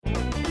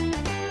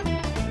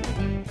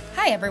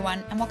Hi,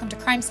 everyone, and welcome to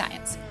Crime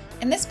Science.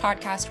 In this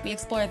podcast, we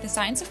explore the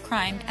science of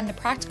crime and the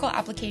practical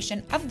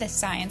application of this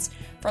science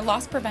for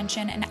loss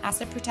prevention and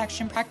asset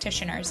protection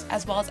practitioners,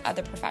 as well as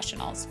other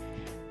professionals.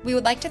 We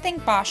would like to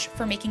thank Bosch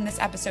for making this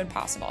episode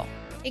possible.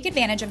 Take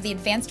advantage of the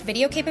advanced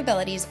video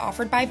capabilities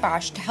offered by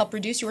Bosch to help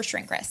reduce your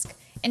shrink risk.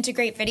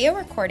 Integrate video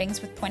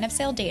recordings with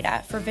point-of-sale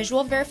data for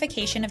visual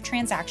verification of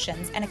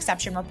transactions and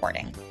exception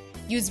reporting.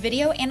 Use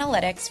video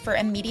analytics for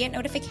immediate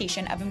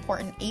notification of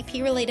important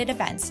AP-related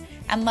events,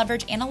 and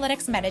leverage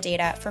analytics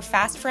metadata for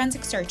fast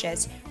forensic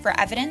searches for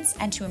evidence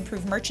and to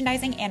improve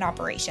merchandising and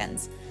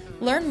operations.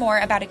 Learn more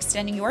about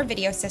extending your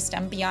video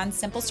system beyond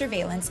simple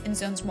surveillance in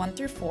Zones 1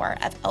 through 4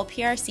 of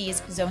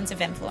LPRC's Zones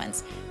of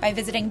Influence by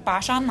visiting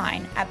Bosch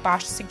online at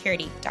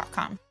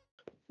boschsecurity.com.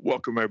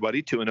 Welcome,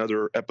 everybody, to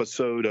another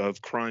episode of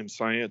Crime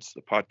Science,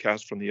 the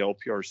podcast from the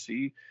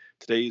LPRC.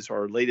 Today's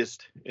our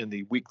latest in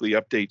the weekly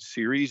update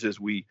series as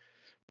we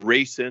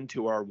race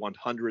into our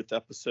 100th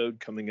episode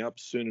coming up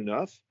soon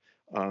enough.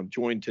 I'm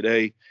joined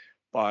today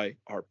by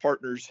our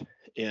partners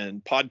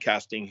in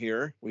podcasting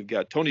here. We've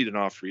got Tony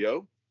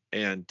D'Onofrio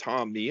and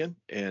Tom Meehan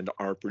and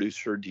our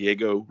producer,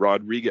 Diego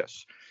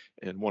Rodriguez.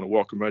 And want to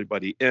welcome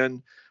everybody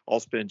in. I'll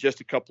spend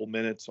just a couple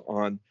minutes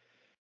on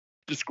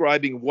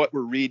describing what we're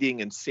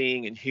reading and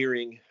seeing and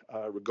hearing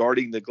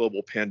regarding the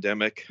global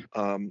pandemic.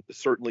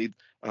 Certainly,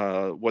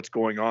 what's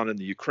going on in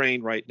the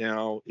Ukraine right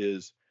now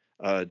is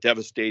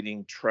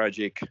devastating,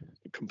 tragic,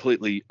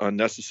 completely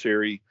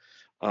unnecessary,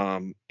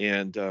 and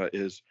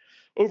is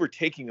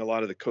overtaking a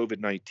lot of the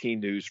COVID-19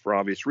 news for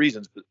obvious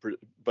reasons.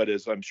 But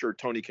as I'm sure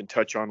Tony can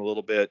touch on a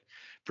little bit,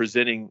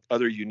 presenting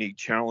other unique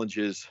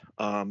challenges.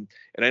 And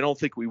I don't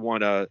think we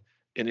want to,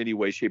 in any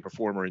way, shape, or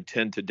form, or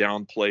intend to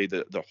downplay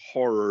the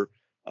horror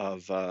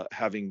of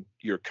having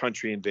your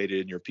country invaded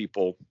and your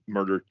people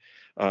murdered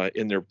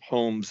in their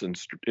homes and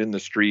in the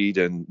street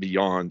and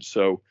beyond.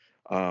 So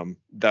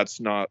that's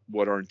not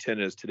what our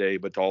intent is today,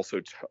 but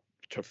also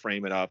to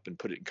frame it up and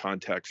put it in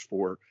context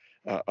for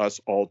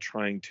us all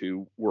trying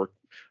to work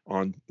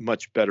on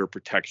much better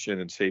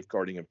protection and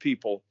safeguarding of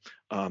people,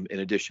 in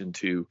addition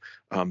to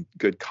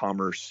good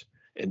commerce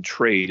and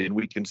trade. And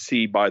we can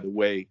see, by the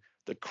way,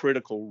 the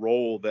critical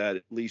role that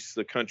at least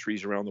the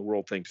countries around the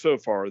world think so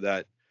far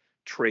that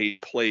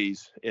trade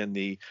plays in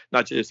the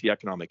not just the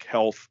economic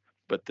health,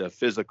 but the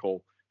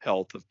physical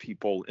health of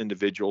people,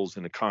 individuals,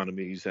 and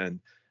economies, and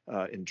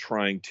in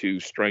trying to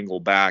strangle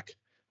back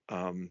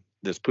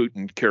this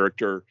Putin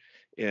character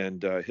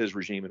and his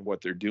regime and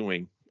what they're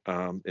doing,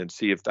 and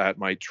see if that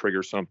might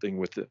trigger something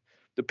with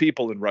the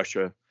people in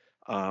Russia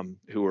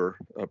who are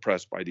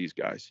oppressed by these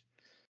guys.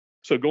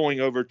 So going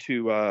over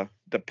to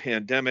the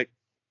pandemic,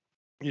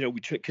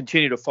 we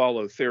continue to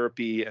follow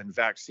therapy and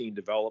vaccine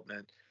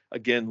development.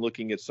 Again,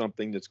 looking at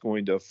something that's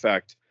going to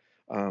affect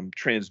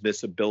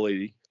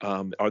transmissibility.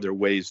 Are there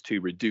ways to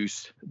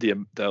reduce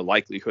the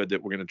likelihood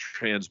that we're going to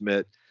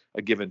transmit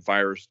a given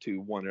virus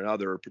to one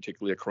another,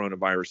 particularly a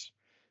coronavirus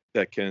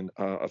that can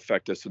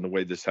affect us in the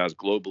way this has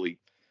globally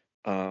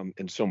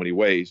in so many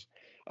ways?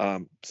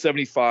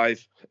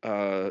 75,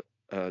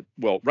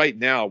 right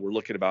now we're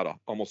looking at about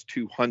almost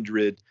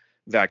 200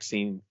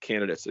 vaccine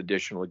candidates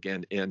additional,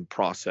 again, in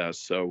process.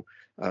 So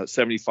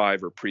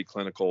 75 are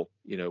preclinical,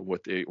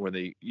 when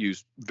they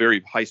use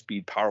very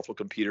high-speed, powerful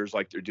computers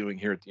like they're doing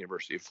here at the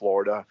University of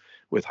Florida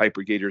with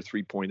HyperGator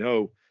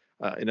 3.0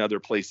 and other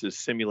places,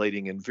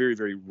 simulating and very,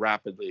 very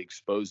rapidly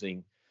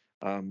exposing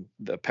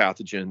the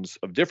pathogens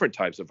of different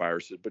types of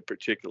viruses, but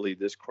particularly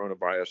this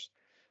coronavirus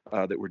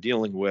that we're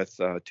dealing with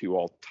to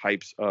all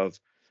types of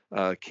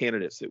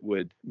candidates that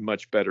would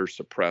much better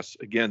suppress,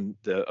 again,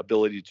 the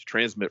ability to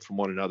transmit from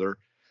one another.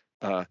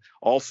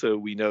 Also,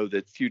 we know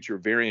that future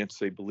variants,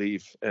 they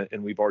believe,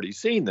 and we've already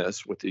seen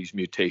this with these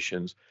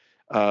mutations,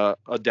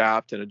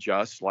 adapt and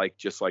adjust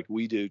just like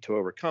we do to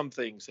overcome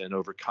things and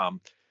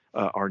overcome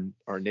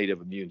our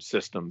native immune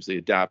systems, the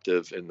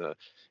adaptive and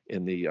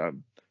the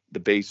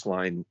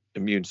baseline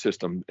immune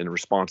system and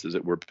responses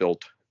that we're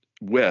built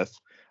with.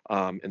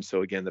 And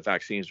so, again, the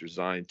vaccines are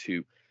designed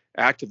to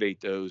activate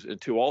those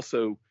and to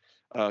also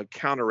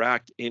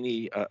counteract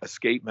any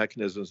escape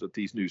mechanisms that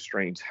these new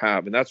strains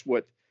have. And that's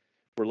what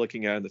we're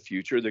looking at in the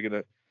future. They're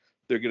going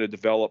to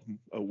develop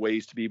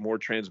ways to be more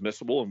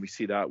transmissible, and we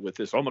see that with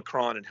this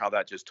Omicron and how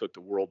that just took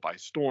the world by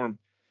storm,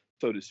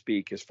 so to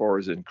speak, as far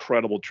as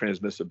incredible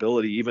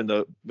transmissibility,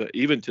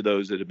 even to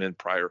those that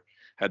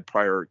had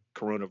prior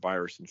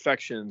coronavirus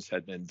infections,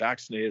 had been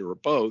vaccinated or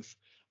both.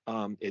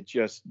 It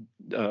just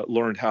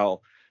learned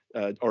how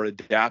or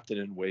adapted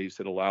in ways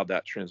that allowed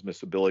that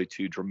transmissibility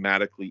to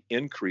dramatically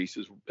increase,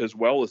 as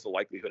well as the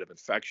likelihood of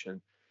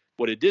infection.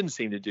 What it didn't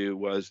seem to do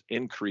was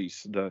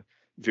increase the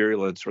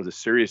virulence or the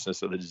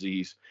seriousness of the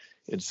disease.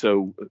 And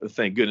so,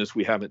 thank goodness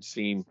we haven't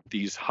seen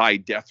these high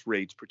death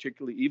rates,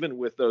 particularly even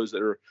with those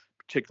that are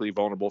particularly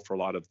vulnerable for a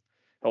lot of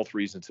health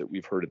reasons that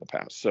we've heard in the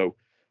past. So,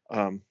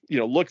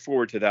 look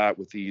forward to that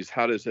with these.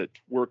 How does it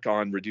work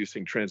on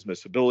reducing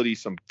transmissibility,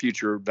 some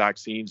future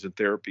vaccines and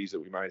therapies that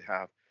we might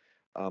have?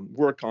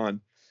 Work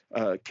on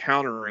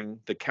countering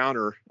the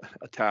counter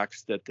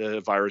attacks that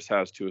the virus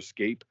has to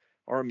escape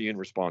our immune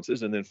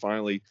responses, and then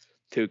finally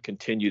to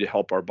continue to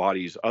help our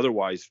bodies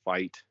otherwise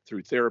fight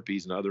through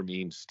therapies and other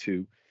means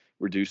to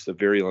reduce the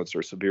virulence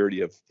or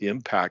severity of the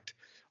impact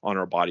on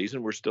our bodies.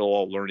 And we're still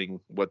all learning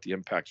what the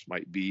impacts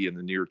might be in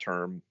the near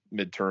term,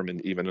 midterm,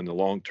 and even in the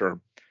long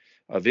term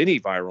of any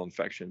viral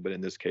infection, but in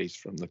this case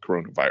from the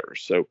coronavirus.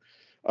 So,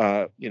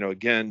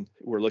 again,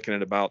 we're looking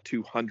at about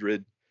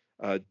 200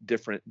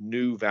 different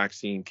new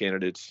vaccine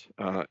candidates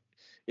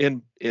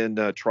in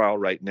trial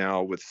right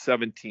now, with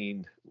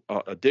 17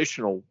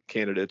 additional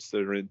candidates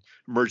that are in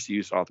emergency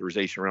use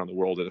authorization around the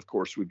world. And of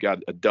course, we've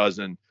got a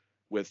dozen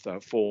with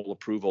full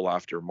approval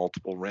after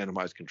multiple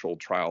randomized controlled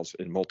trials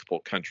in multiple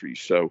countries.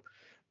 So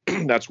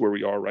that's where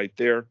we are right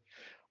there.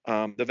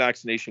 The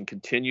vaccination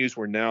continues.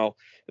 We're now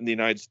in the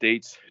United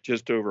States,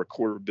 just over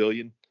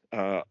 250,000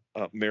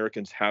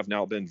 Americans have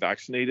now been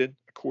vaccinated,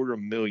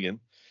 250,000.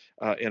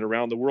 And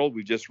around the world,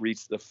 we've just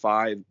reached the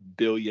 5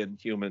 billion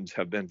humans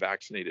have been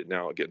vaccinated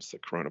now against the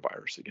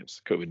coronavirus,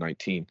 against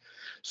COVID-19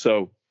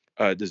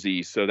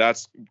 disease. So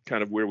that's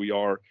kind of where we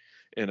are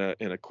in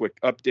a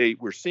quick update.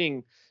 We're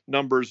seeing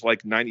numbers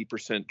like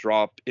 90%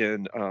 drop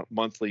in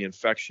monthly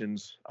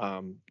infections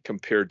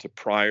compared to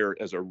prior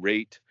as a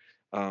rate.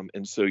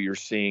 And so you're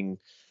seeing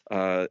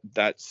even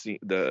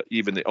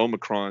the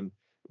Omicron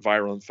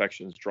viral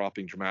infections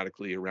dropping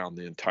dramatically around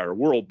the entire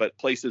world. But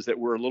places that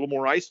were a little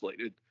more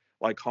isolated,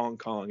 like Hong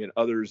Kong and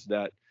others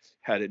that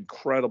had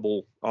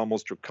incredible,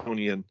 almost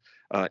draconian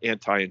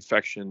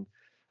anti-infection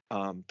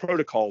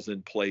protocols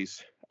in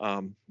place,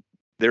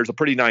 there's a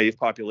pretty naive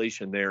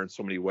population there in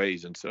so many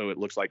ways. And so it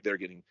looks like they're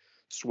getting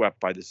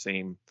swept by the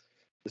same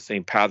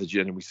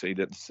pathogen. And we see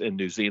that in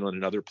New Zealand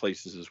and other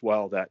places as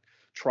well that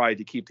tried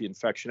to keep the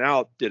infection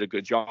out, did a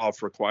good job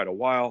for quite a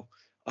while.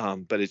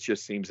 But it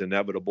just seems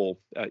inevitable,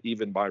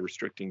 even by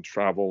restricting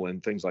travel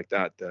and things like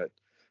that, that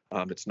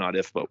it's not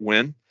if, but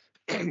when.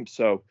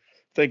 So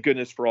thank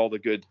goodness for all the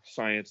good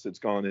science that's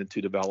gone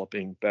into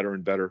developing better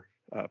and better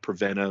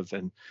preventive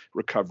and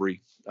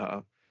recovery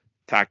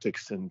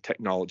tactics and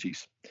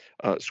technologies.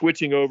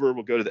 Switching over,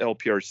 we'll go to the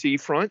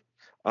LPRC front.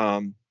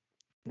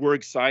 We're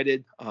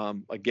excited.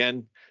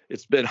 Again,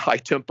 it's been high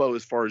tempo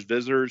as far as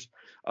visitors.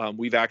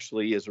 We've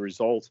actually, as a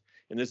result,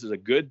 and this is a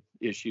good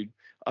issue,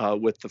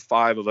 with the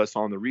 5 of us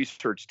on the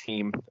research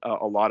team,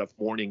 a lot of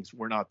mornings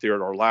we're not there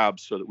at our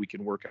labs so that we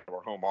can work at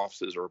our home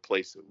offices or a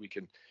place that we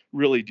can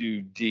really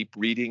do deep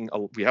reading.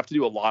 We have to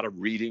do a lot of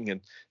reading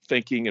and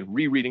thinking and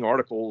rereading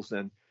articles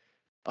and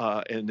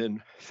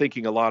then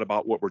thinking a lot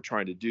about what we're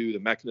trying to do, the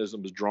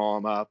mechanisms, draw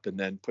them up, and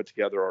then put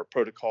together our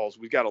protocols.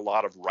 We've got a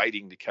lot of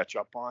writing to catch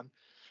up on.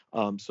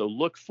 So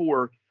look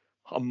for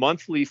a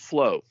monthly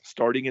flow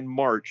starting in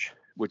March,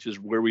 which is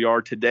where we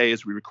are today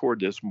as we record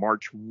this,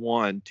 March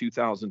 1,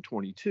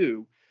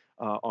 2022,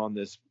 on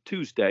this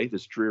Tuesday,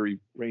 this dreary,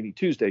 rainy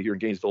Tuesday here in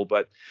Gainesville.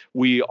 But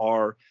we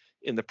are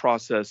in the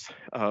process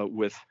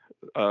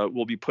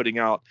we'll be putting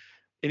out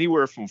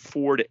anywhere from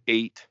 4 to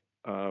 8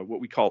 what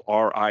we call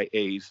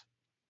RIAs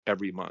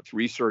every month,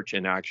 research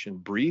and action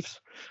briefs.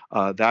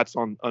 That's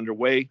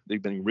underway.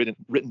 They've been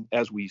written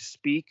as we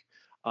speak.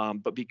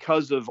 But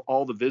because of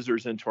all the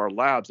visitors into our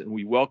labs, and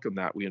we welcome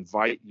that, we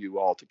invite you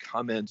all to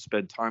come in,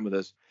 spend time with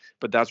us.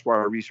 But that's why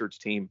our research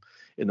team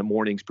in the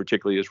mornings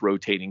particularly is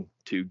rotating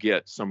to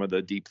get some of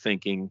the deep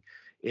thinking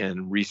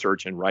and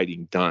research and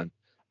writing done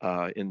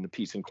in the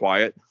peace and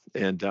quiet.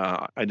 And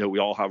I know we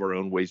all have our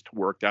own ways to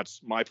work.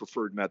 That's my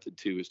preferred method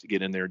too, is to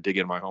get in there and dig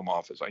in my home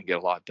office. I can get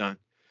a lot done.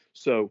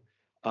 So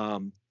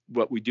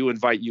but we do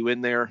invite you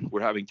in there.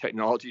 We're having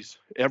technologies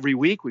every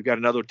week. We've got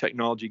another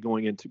technology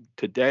going into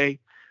today.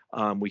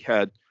 We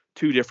had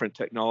 2 different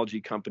technology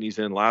companies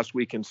in last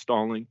week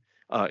installing,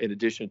 in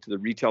addition to the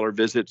retailer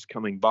visits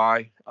coming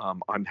by.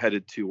 I'm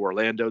headed to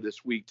Orlando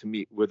this week to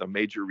meet with a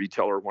major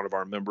retailer, one of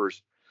our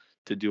members,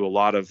 to do a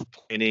lot of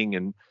planning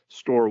and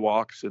store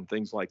walks and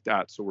things like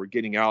that. So we're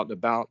getting out and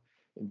about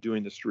and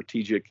doing the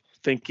strategic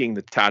thinking,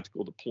 the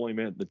tactical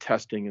deployment, the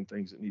testing and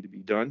things that need to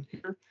be done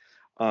here.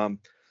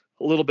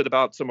 A little bit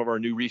about some of our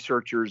new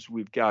researchers.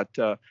 We've got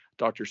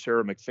Dr.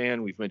 Sarah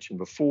McFan, we've mentioned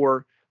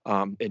before.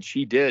 And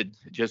she did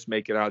just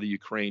make it out of the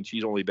Ukraine.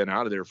 She's only been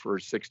out of there for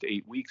 6 to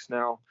 8 weeks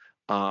now,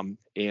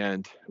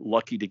 and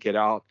lucky to get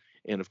out.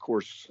 And of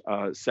course,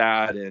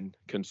 sad and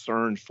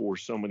concerned for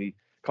so many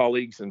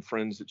colleagues and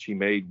friends that she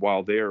made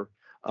while there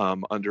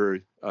under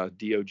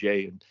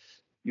DOJ and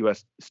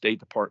U.S. State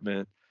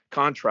Department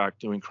contract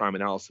doing crime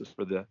analysis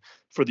for the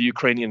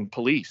Ukrainian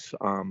police.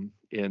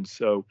 And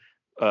so,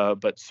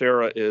 but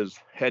Sarah is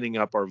heading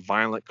up our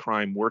violent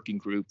crime working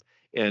group,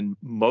 and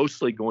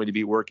mostly going to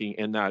be working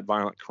in that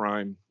violent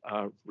crime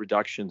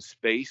reduction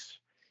space,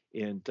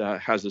 and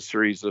has a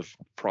series of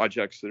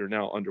projects that are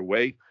now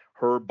underway.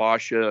 Her,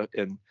 Basha,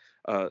 and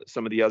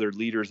some of the other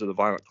leaders of the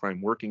violent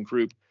crime working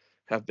group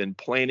have been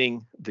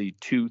planning the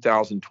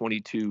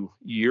 2022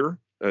 year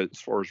as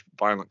far as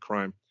violent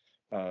crime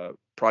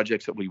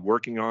projects that we're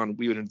working on.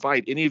 We would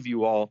invite any of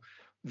you all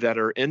that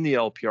are in the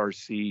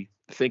LPRC,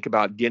 think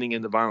about getting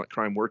in the violent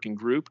crime working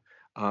group.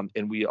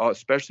 And we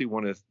especially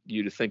want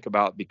you to think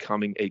about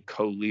becoming a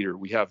co-leader.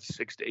 We have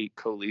 6 to 8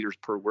 co-leaders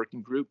per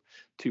working group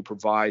to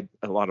provide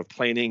a lot of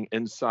planning,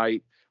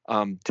 insight,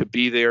 to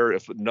be there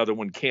if another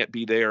one can't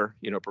be there,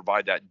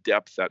 provide that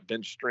depth, that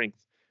bench strength.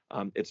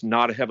 It's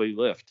not a heavy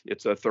lift.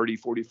 It's a 30,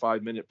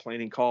 45-minute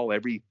planning call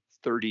every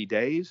 30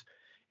 days,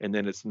 and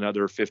then it's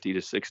another 50 to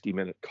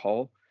 60-minute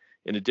call.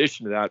 In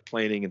addition to that,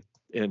 planning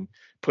and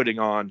putting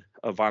on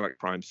a violent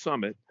crime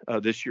summit.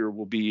 This year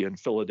will be in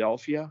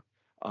Philadelphia,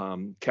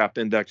 Cap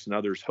Index and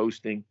others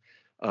hosting.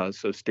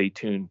 So stay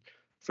tuned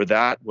for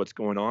that, what's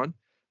going on.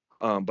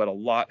 But a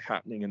lot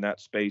happening in that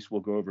space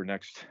we'll go over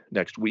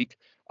next week.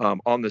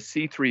 On the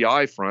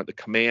C3I front, the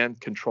command,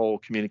 control,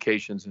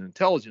 communications, and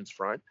intelligence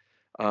front,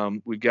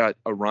 we've got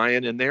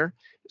Orion in there,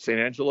 San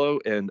Angelo,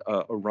 and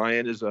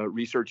Orion is a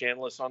research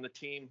analyst on the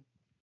team.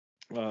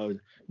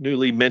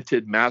 Newly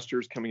minted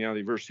master's coming out of the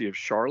University of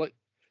Charlotte,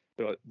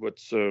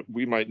 what's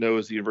we might know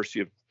as the University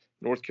of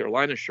North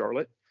Carolina,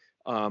 Charlotte.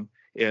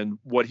 And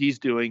what he's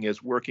doing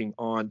is working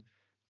on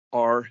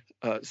our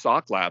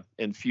SOC lab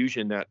and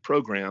FusionNet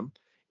program.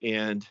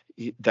 And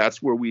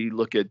that's where we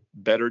look at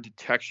better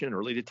detection,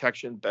 early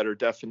detection, better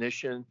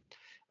definition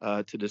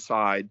to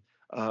decide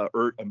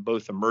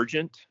both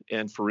emergent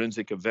and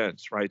forensic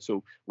events, right?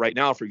 So right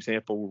now, for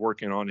example, we're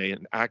working on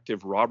an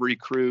active robbery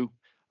crew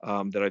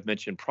that I've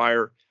mentioned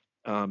prior,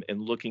 and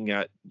looking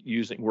at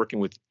working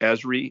with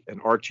Esri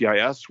and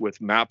ArcGIS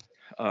with map,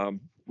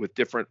 with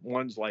different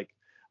ones like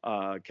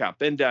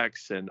Cap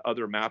Index and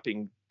other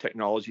mapping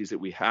technologies that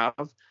we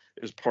have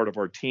as part of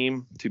our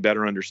team to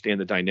better understand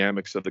the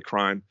dynamics of the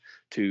crime,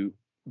 to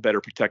better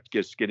protect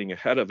against getting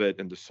ahead of it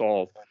and to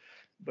solve.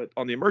 But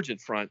on the emergent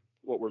front,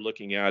 what we're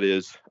looking at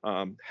is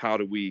how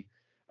do we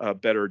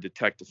better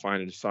detect,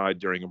 define, and decide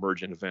during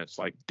emergent events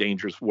like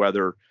dangerous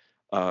weather,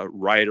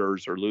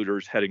 riders or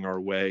looters heading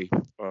our way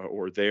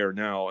or there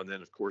now, and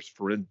then of course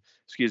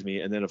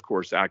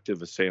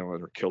active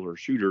assailant or killer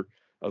shooter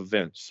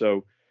events.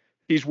 So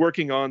he's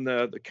working on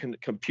the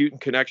compute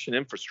and connection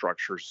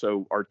infrastructure.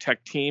 So our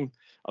tech team,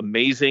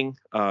 amazing.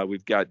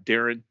 We've got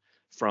Darren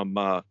from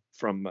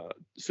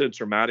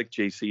Sensormatic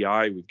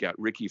JCI. We've got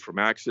Ricky from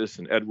Axis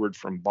and Edward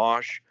from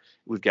Bosch.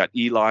 We've got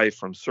Eli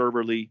from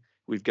Serverly.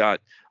 We've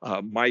got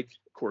Mike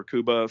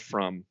Corcuba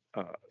from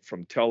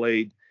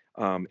Telaid,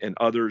 and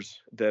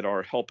others that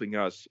are helping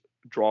us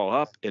draw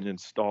up and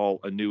install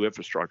a new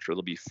infrastructure.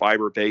 It'll be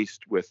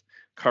fiber-based with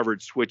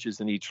covered switches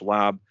in each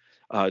lab,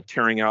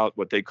 tearing out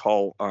what they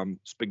call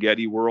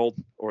spaghetti world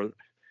or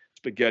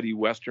spaghetti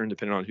western,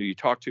 depending on who you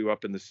talk to,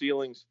 up in the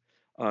ceilings,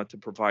 to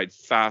provide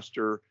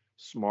faster,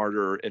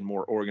 smarter, and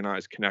more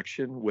organized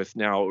connection with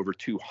now over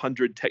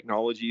 200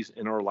 technologies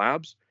in our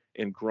labs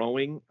and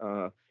growing,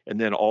 and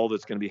then all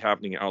that's going to be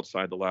happening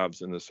outside the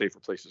labs in the Safer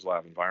Places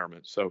Lab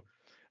environment. So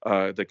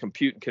the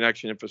compute and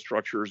connection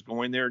infrastructure is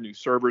going there, new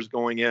servers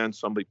going in,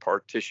 somebody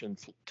partitioned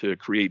to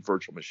create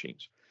virtual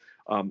machines.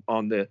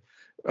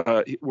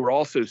 We're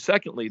also,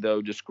 secondly,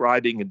 though,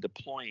 describing and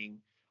deploying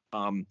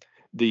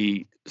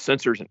the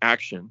sensors in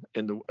action.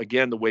 And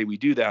again, the way we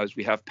do that is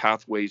we have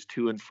pathways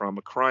to and from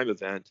a crime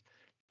event.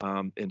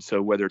 And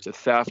so whether it's a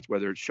theft,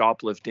 whether it's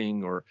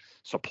shoplifting or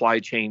supply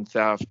chain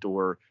theft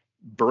or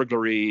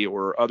burglary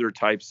or other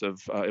types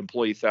of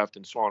employee theft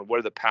and so on, what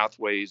are the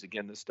pathways,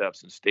 again, the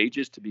steps and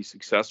stages to be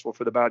successful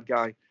for the bad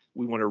guy?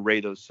 We want to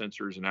array those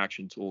sensors and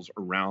action tools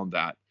around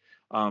that.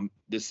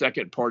 The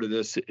second part of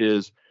this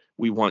is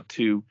we want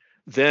to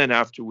then,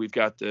 after we've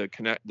got the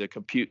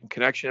compute and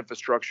connection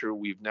infrastructure,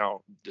 we've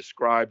now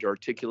described,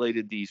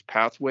 articulated these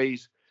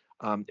pathways,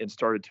 and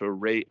started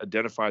to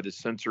identify the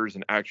sensors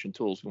and action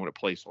tools we want to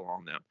place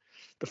along them.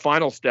 The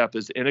final step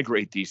is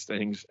integrate these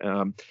things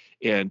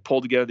and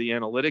pull together the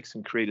analytics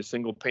and create a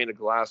single pane of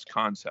glass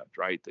concept,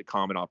 right? The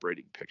common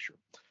operating picture.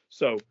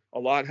 So a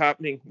lot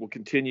happening. We'll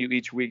continue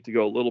each week to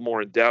go a little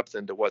more in depth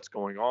into what's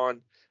going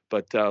on,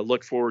 but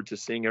look forward to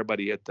seeing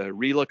everybody at the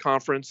RELA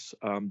conference.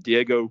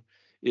 Diego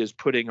is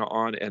putting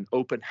on an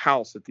open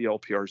house at the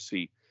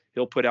LPRC.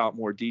 He'll put out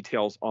more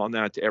details on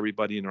that to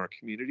everybody in our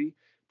community,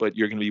 but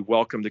you're going to be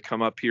welcome to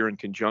come up here in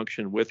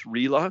conjunction with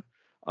RELA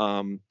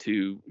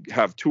to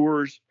have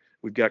tours.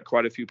 We've got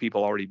quite a few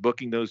people already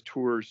booking those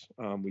tours.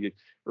 We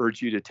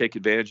urge you to take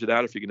advantage of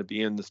that if you're going to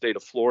be in the state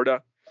of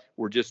Florida.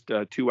 We're just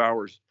 2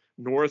 hours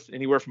north,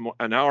 anywhere from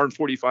an hour and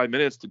 45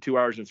 minutes to 2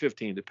 hours and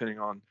 15, depending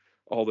on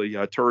all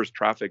the tourist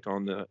traffic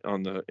on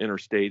the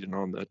interstate and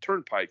on the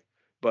turnpike.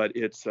 But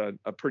it's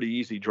a pretty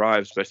easy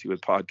drive, especially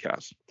with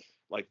podcasts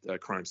like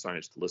Crime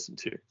Science to listen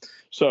to.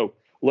 So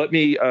let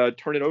me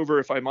turn it over,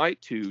 if I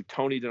might, to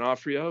Tony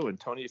D'Onofrio. And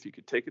Tony, if you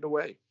could take it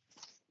away.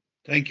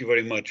 Thank you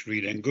very much,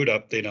 Reed, and good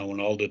update on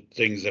all the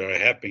things that are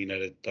happening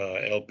at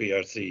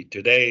LPRC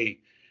today.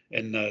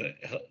 And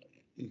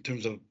in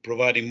terms of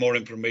providing more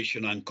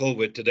information on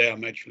COVID, today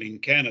I'm actually in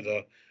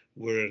Canada,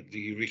 where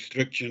the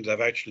restrictions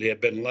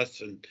have been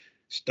lessened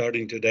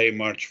starting today,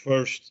 March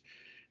 1st.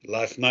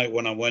 Last night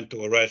when I went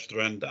to a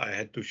restaurant, I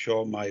had to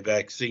show my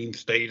vaccine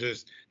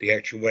status, the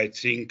actual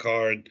vaccine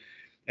card,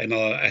 and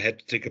I had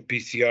to take a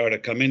PCR to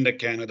come into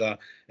Canada.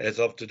 As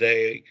of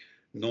today,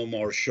 no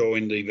more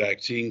showing the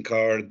vaccine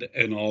card,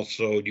 and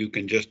also you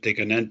can just take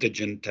an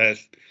antigen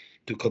test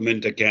to come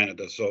into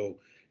Canada. So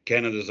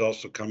Canada is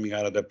also coming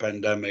out of the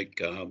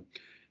pandemic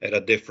at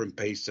a different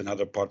pace than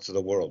other parts of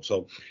the world.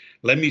 So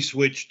let me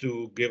switch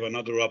to give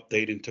another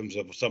update in terms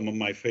of some of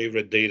my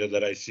favorite data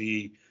that I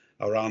see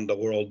around the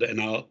world.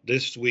 And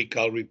this week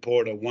I'll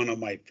report on one of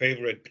my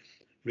favorite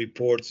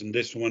reports, and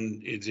this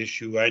one is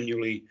issued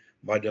annually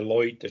by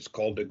Deloitte. It's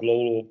called the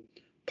Global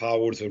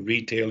Powers of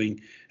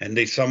Retailing, and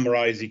they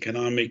summarize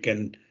economic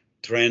and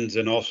trends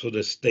and also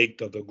the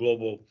state of the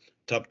global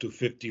top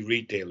 250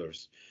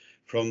 retailers.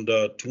 From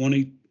the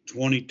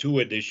 2022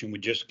 edition, we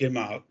just came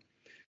out.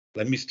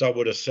 Let me start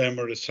with a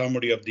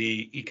summary of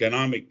the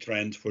economic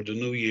trends for the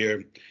new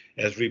year,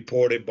 as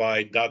reported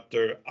by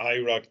Dr.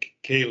 Ira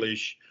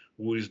Kalish,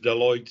 who is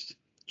Deloitte's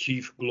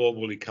chief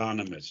global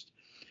economist.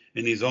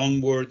 In his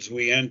own words,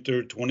 we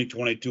entered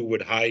 2022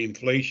 with high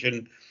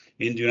inflation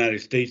in the United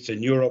States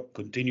and Europe,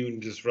 continuing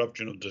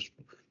disruption of the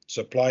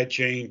supply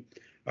chain,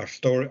 a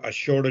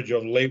shortage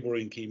of labor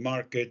in key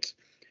markets,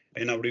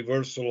 and a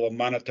reversal of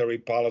monetary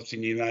policy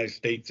in the United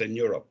States and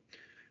Europe.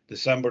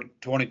 December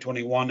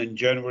 2021 and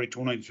January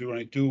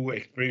 2022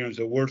 experienced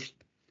the worst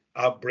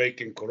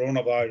outbreak in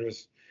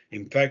coronavirus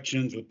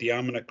infections with the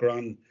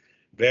Omicron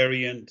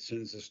variant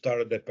since the start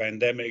of the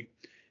pandemic,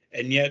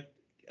 and yet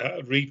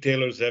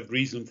retailers have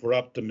reason for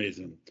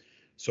optimism.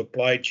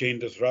 Supply chain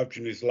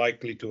disruption is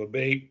likely to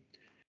abate.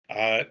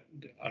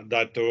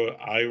 Dr.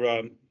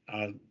 Ira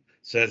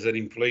says that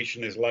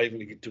inflation is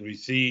likely to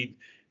recede.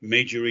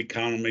 Major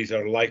economies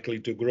are likely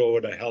to grow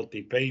at a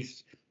healthy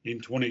pace in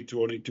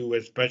 2022,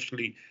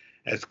 especially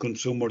as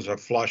consumers are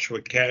flush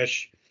with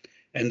cash.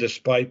 And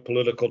despite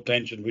political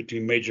tension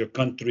between major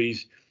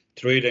countries,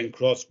 trade and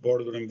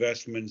cross-border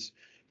investments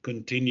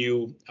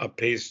continue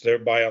apace,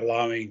 thereby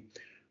allowing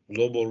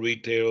global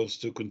retailers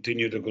to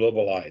continue to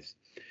globalize.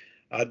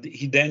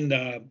 He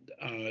then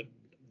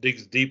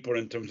digs deeper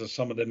in terms of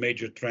some of the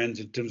major trends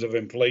in terms of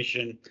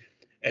inflation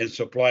and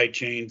supply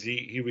chains.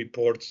 He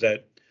reports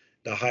that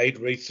the high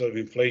rates of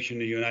inflation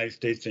in the United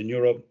States and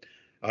Europe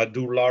are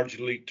due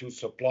largely to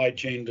supply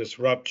chain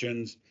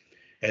disruptions,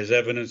 as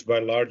evidenced by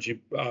large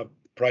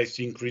price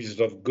increases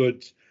of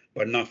goods,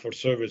 but not for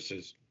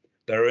services.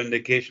 There are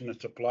indications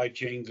that supply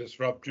chain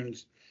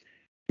disruptions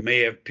may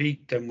have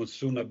peaked and will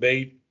soon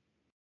abate.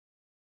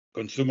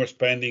 Consumer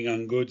spending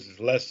on goods is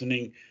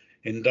lessening.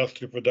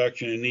 Industrial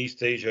production in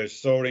East Asia is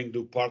soaring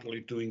due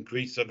partly to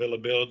increased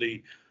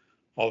availability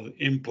of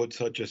inputs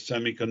such as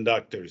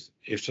semiconductors.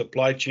 If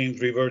supply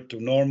chains revert to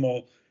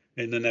normal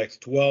in the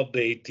next 12 to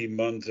 18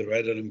 months, the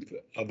rate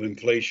of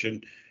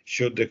inflation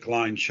should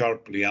decline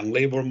sharply. On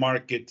labor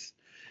markets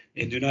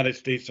in the United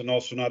States and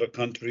also in other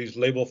countries,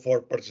 labor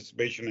force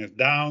participation is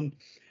down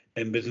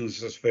and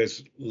businesses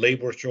face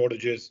labor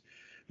shortages.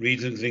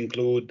 Reasons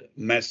include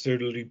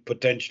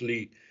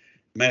potentially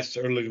mass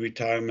early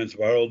retirements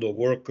by older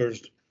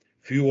workers,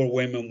 fewer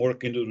women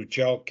working due to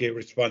childcare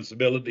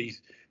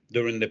responsibilities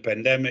during the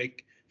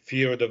pandemic,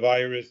 fear of the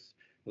virus,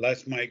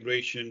 less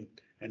migration,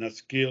 and a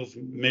skills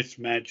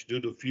mismatch due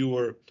to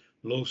fewer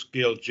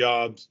low-skilled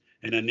jobs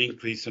and an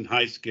increase in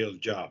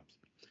high-skilled jobs.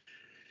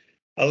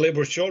 A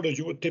labor shortage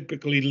would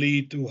typically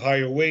lead to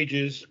higher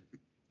wages.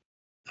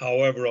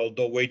 However,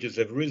 although wages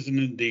have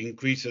risen, the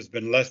increase has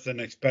been less than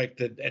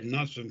expected and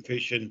not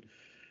sufficient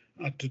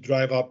to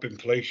drive up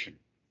inflation.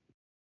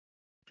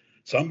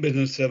 Some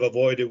businesses have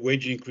avoided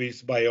wage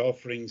increase by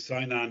offering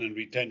sign-on and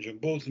retention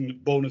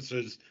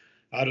bonuses.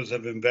 Others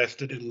have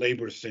invested in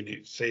labor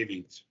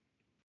savings.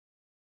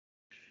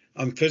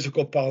 On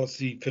fiscal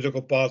policy,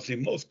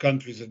 in most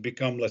countries has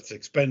become less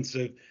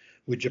expensive,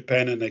 with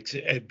Japan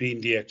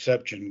being the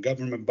exception.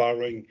 Government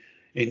borrowing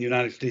in the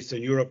United States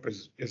and Europe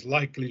is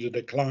likely to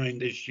decline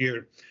this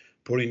year,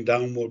 putting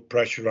downward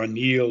pressure on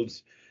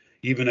yields.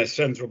 Even as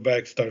central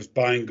bank starts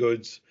buying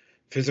goods,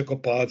 fiscal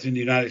policy in the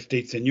United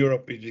States and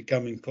Europe is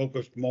becoming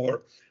focused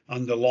more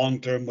on the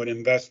long term with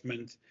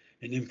investments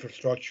in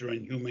infrastructure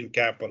and human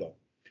capital.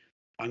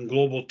 On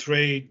global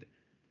trade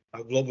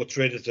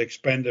has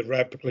expanded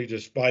rapidly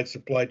despite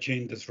supply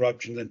chain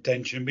disruptions and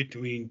tension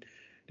between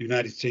the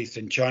United States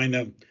and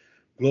China.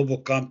 Global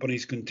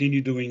companies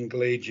continue to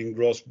engage in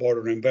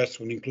cross-border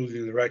investment,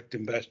 including direct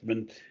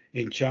investment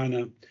in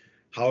China.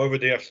 However,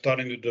 they are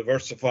starting to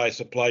diversify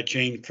supply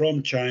chain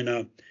from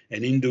China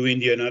and into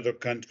India and other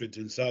countries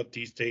in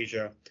Southeast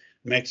Asia,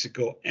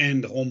 Mexico,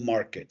 and home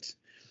markets.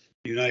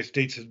 The United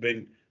States has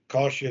been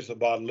cautious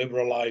about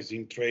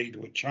liberalizing trade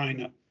with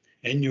China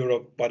and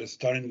Europe, but is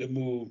starting to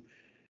move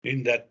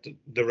in that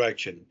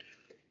direction.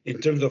 In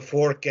terms of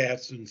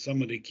forecasts in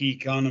some of the key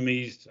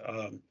economies,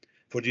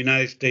 for the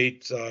United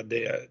States,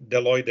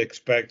 Deloitte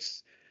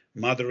expects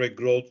moderate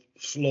growth,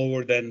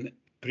 slower than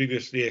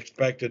previously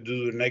expected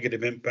due to the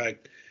negative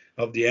impact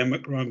of the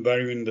Omicron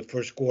variant in the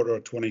first quarter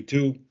of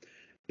 22.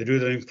 The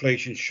rate of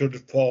inflation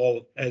should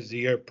fall as the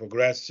year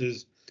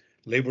progresses.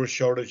 Labor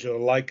shortages are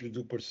likely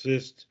to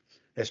persist,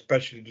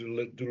 especially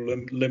due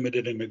to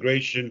limited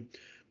immigration.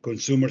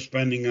 Consumer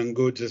spending on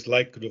goods is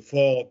likely to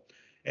fall,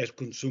 as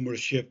consumers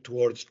shift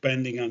towards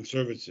spending on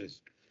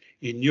services.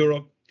 In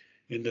Europe,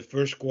 in the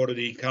first quarter,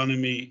 the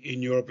economy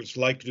in Europe is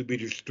likely to be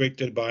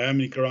restricted by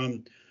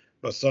Omicron,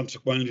 but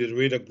subsequently the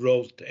rate of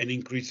growth and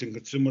increase in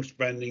consumer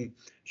spending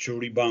should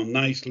rebound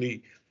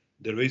nicely.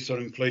 The rate of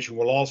inflation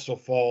will also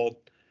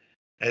fall,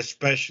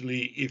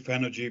 especially if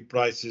energy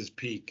prices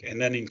peak.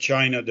 And then in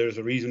China, there's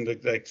a reason to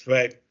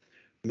expect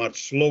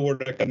much slower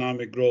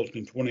economic growth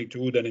in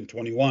 22 than in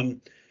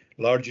 21,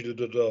 largely due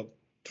to the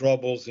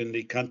troubles in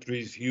the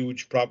country's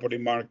huge property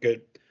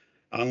market.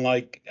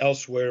 Unlike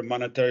elsewhere,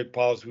 monetary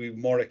policy will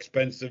be more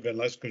expensive and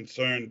less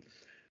concerned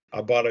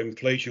about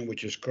inflation,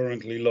 which is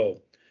currently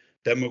low.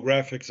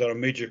 Demographics are a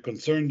major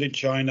concern in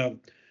China,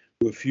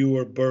 with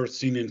fewer births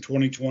seen in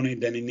 2020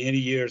 than in any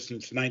year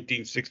since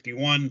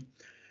 1961,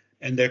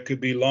 and there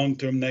could be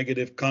long-term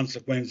negative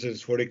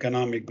consequences for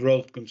economic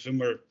growth,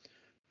 consumer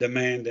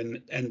demand,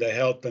 and the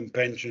health and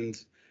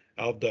pensions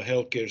of the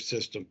healthcare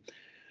system.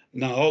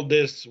 Now, all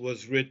this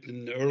was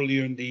written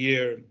earlier in the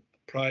year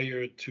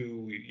prior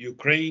to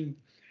Ukraine.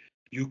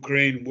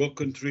 Ukraine will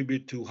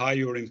contribute to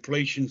higher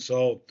inflation,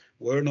 so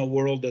we're in a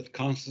world that's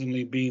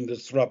constantly being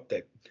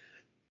disrupted.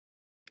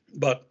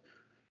 But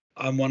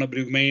I want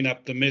to remain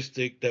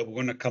optimistic that we're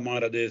going to come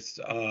out of this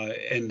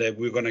and that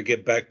we're going to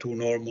get back to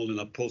normal in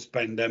a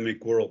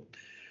post-pandemic world.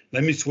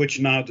 Let me switch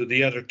now to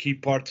the other key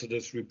parts of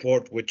this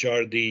report, which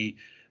are the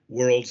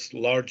world's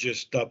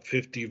largest top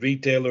 50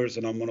 retailers,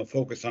 and I'm going to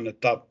focus on the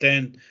top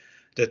 10.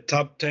 The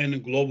top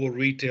 10 global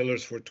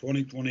retailers for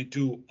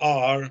 2022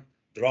 are,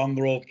 drum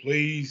roll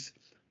please,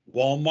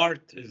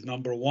 Walmart is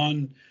number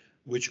one,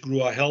 which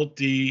grew a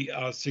healthy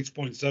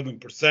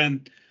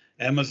 6.7%.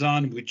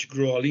 Amazon, which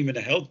grew even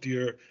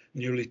healthier,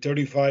 nearly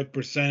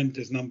 35%,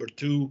 is number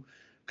two.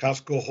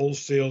 Costco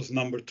Wholesale is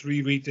number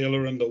three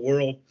retailer in the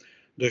world.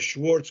 The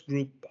Schwartz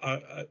Group,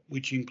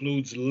 which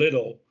includes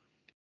Lidl,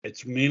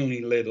 it's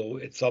mainly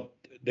Lidl, it's up,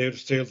 their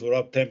sales were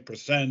up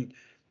 10%.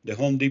 The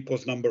Home Depot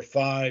is number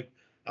five,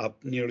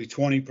 up nearly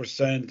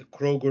 20%.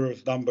 Kroger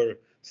is number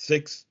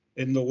six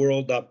in the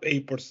world, up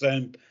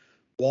 8%.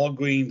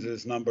 Walgreens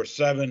is number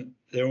seven,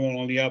 they're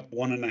only up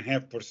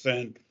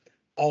 1.5%.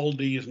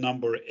 Aldi is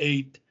number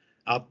eight,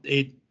 up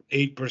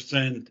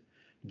 8%.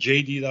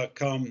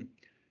 JD.com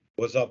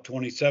was up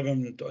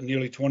 27,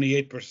 nearly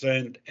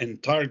 28%,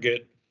 and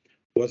Target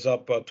was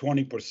up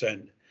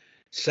 20%.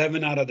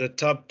 7 out of the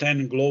top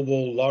 10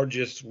 global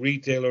largest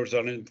retailers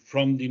are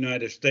from the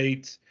United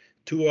States.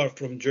 2 are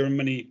from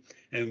Germany,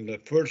 and the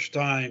first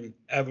time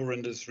ever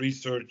in this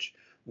research,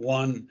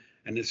 one,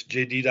 and it's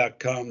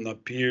JD.com,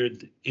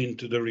 appeared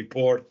into the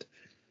report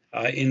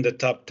in the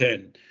top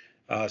 10.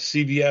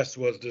 CVS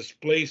was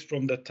displaced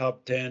from the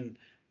top 10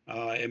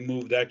 and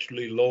moved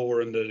actually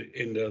lower in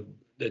the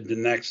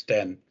next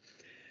 10.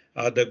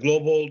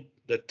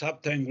 The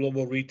top 10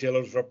 global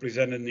retailers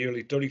represented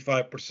nearly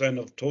 35%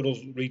 of total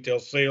retail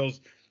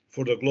sales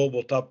for the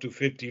global top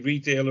 250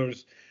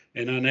 retailers,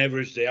 and on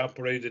average, they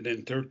operated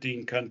in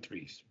 13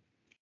 countries.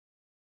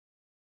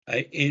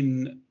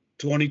 In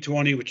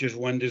 2020, which is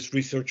when this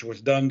research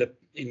was done,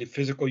 in the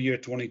fiscal year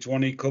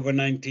 2020,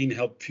 COVID-19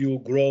 helped fuel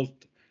growth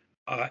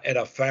at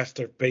a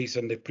faster pace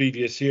than the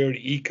previous year.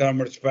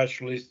 E-commerce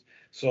specialists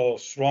saw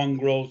strong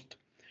growth.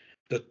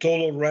 The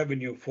total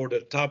revenue for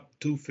the top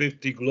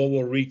 250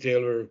 global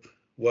retailer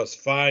was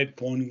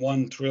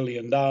 $5.1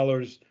 trillion,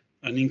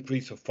 an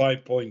increase of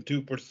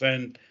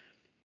 5.2%.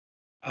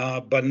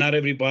 But not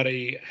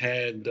everybody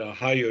had a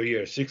higher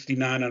year.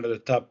 69 out of the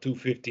top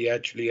 250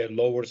 actually had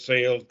lower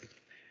sales,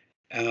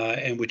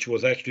 and which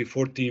was actually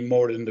 14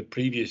 more than the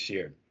previous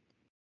year.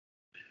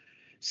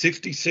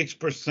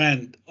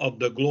 66% of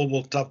the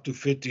global top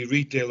 250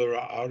 retailer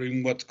are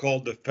in what's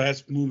called the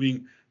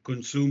fast-moving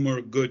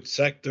consumer goods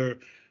sector,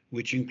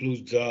 which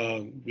includes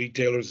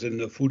retailers in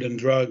the food and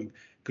drug,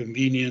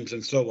 convenience,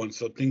 and so on.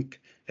 So think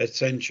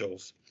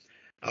essentials.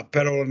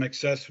 Apparel and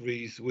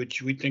accessories,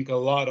 which we think a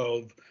lot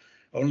of,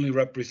 only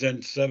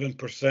represent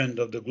 7%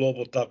 of the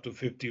global top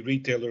 250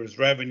 retailers'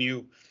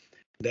 revenue.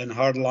 Then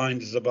hard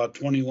lines is about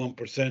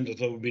 21%,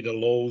 that would be the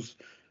Lowe's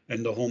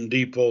and the Home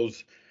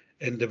Depots,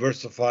 and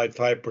diversified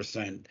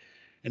 5%.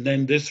 And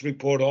then this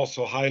report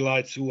also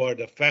highlights who are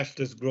the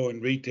fastest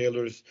growing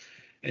retailers.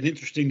 And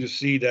interesting to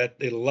see that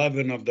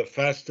 11 of the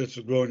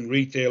fastest growing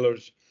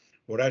retailers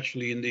were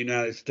actually in the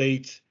United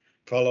States,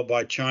 followed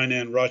by China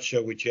and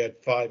Russia, which had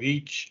 5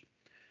 each.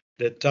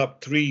 The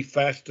top 3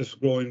 fastest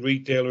growing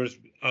retailers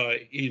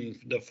in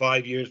the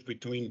 5 years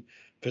between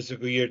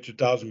fiscal year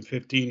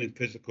 2015 and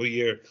fiscal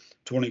year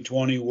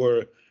 2020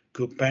 were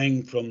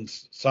Coupang from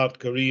South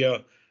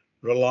Korea,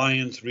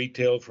 Reliance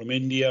Retail from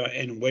India,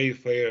 and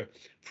Wayfair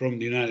from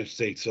the United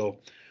States. So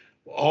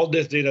all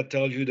this data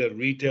tells you that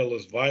retail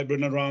is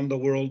vibrant around the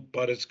world,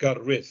 but it's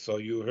got risk. So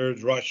you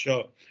heard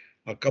Russia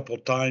a couple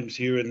times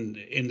here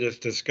in this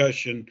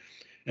discussion,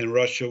 and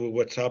Russia, with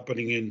what's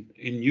happening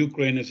in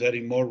Ukraine, is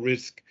adding more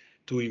risk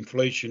to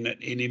inflation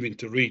and even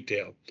to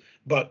retail.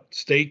 But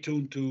stay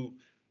tuned to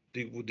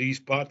these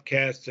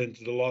podcasts and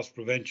to the Loss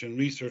Prevention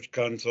Research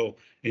Council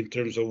in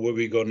terms of where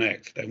we go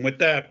next. And with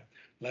that,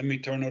 let me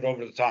turn it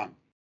over to Tom.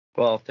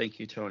 Well, thank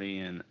you, Tony,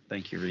 and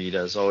thank you, Reed.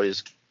 As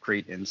always,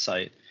 great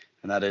insight,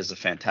 and that is a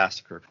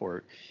fantastic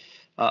report.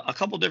 A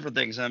couple different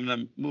things. I'm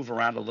going to move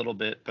around a little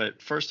bit,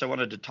 but first I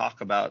wanted to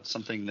talk about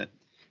something that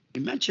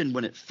you mentioned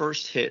when it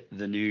first hit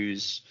the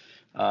news,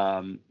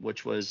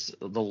 which was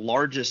the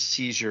largest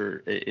seizure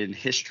in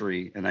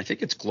history, and I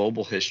think it's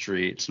global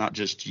history. It's not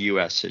just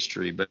U.S.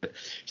 history, but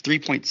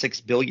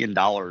 $3.6 billion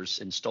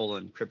in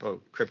stolen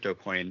crypto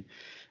coin.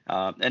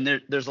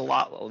 And there's a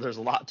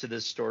lot to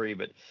this story,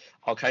 but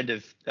I'll kind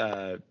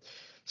of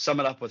sum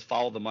it up with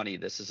follow the money.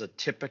 This is a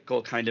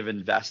typical kind of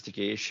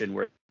investigation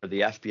where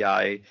the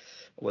FBI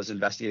was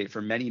investigating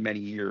for many, many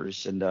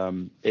years.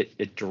 And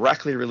it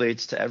directly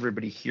relates to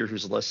everybody here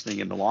who's listening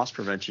in the loss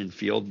prevention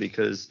field,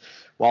 because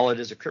while it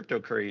is a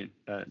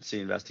cryptocurrency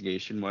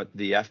investigation, what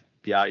the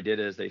FBI did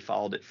is they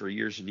followed it for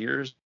years and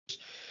years.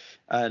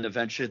 And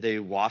eventually they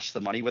washed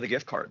the money with a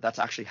gift card. That's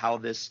actually how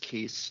this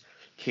case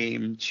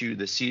came to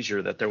the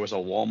seizure, that there was a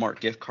Walmart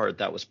gift card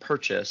that was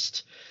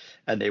purchased,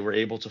 and they were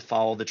able to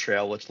follow the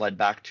trail, which led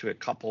back to a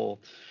couple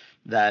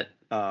that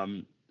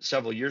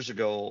several years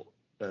ago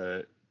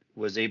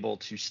was able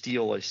to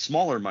steal a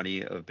smaller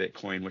money of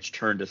Bitcoin, which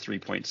turned to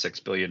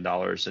 $3.6 billion.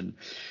 And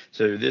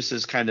so this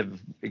is kind of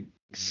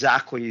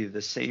exactly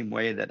the same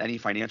way that any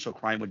financial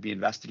crime would be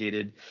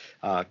investigated.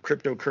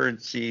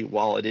 Cryptocurrency,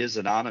 while it is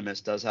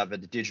anonymous, does have a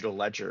digital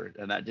ledger,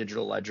 and that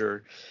digital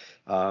ledger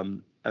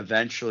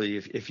eventually,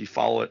 if you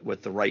follow it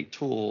with the right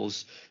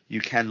tools, you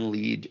can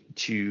lead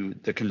to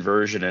the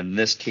conversion. And in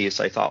this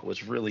case, I thought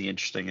was really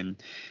interesting, and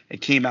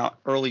it came out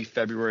early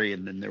February,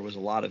 and then there was a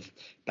lot of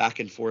back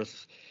and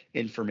forth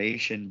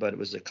information, but it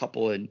was a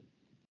couple in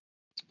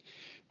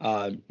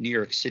New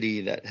York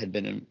City that had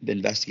been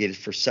investigated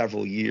for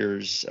several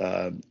years,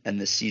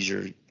 and the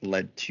seizure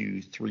led to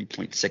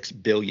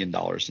 $3.6 billion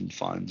in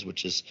funds,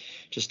 which is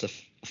just a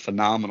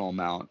phenomenal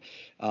amount.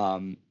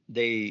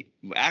 They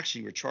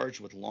actually were charged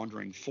with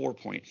laundering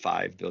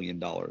 $4.5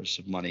 billion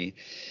of money,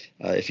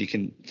 if you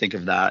can think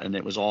of that. And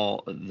it was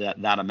all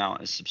that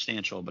amount is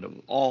substantial, but it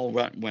all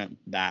went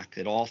back.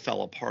 It all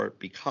fell apart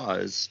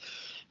because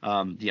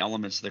the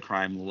elements of the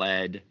crime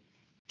led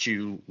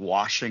to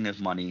washing of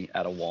money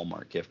at a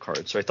Walmart gift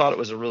card. So I thought it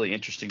was a really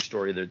interesting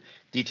story. The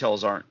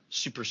details aren't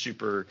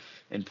super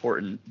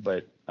important,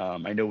 but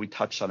I know we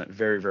touched on it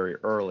very, very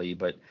early,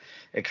 but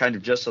it kind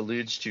of just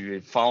alludes to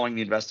following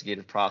the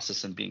investigative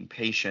process and being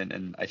patient.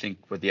 And I think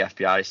what the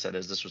FBI said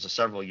is this was a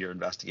several-year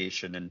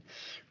investigation, and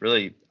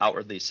really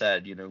outwardly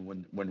said,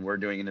 when we're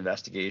doing an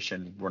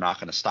investigation, we're not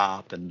going to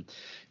stop. And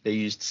they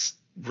used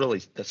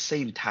really the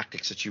same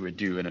tactics that you would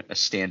do in a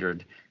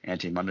standard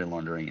anti-money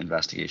laundering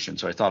investigation.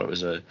 So I thought it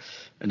was an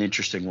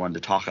interesting one to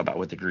talk about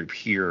with the group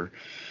here.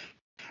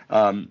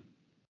 And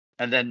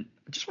then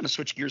I just want to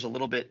switch gears a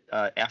little bit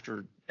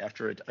after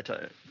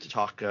to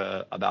talk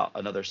about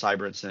another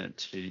cyber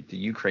incident to the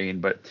Ukraine.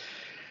 But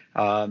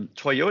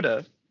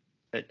Toyota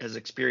has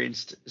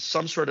experienced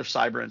some sort of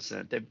cyber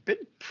incident. They've been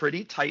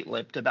pretty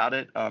tight-lipped about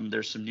it.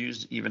 There's some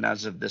news even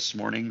as of this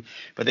morning,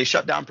 but they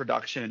shut down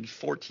production in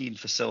 14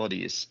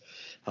 facilities.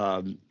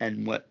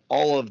 And what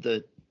all of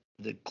the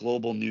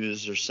global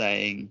news are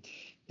saying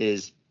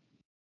is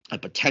a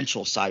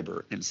potential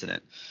cyber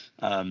incident.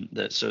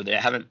 So they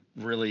haven't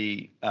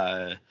really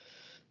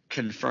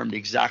confirmed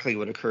exactly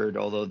what occurred,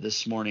 although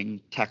this morning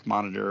Tech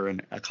Monitor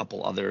and a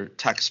couple other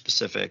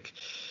tech-specific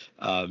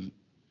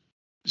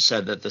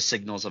said that the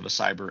signals of a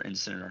cyber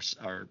incident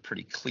are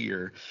pretty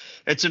clear.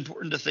 It's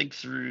important to think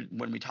through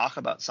when we talk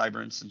about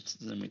cyber incidents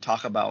and we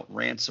talk about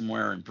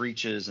ransomware and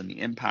breaches and the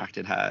impact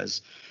it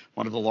has.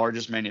 One of the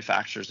largest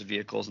manufacturers of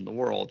vehicles in the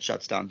world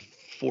shuts down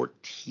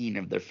 14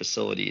 of their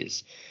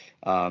facilities.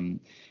 And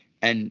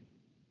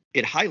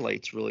it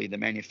highlights really the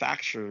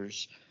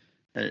manufacturers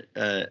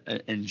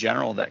in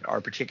general that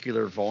are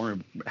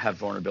have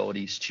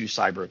vulnerabilities to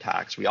cyber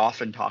attacks. We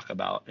often talk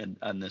about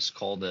on this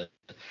call the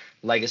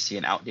legacy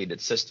and outdated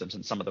systems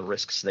and some of the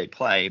risks they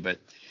play, but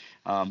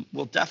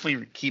we'll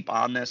definitely keep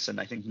on this, and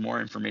I think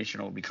more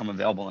information will become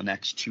available in the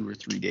next 2 or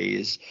 3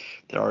 days.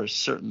 There are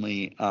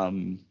certainly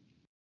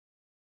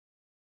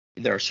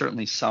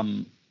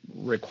some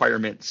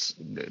requirements,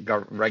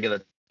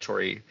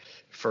 regulatory,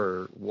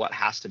 for what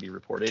has to be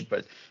reported,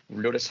 but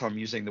notice how I'm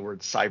using the word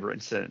cyber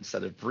incident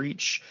instead of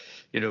breach.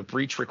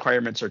 Breach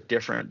requirements are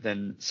different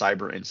than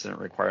cyber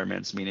incident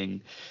requirements,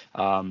 meaning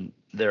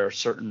there are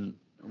certain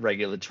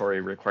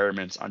regulatory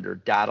requirements under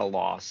data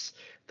loss.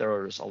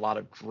 There's a lot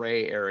of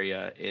gray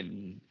area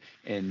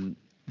in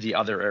the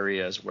other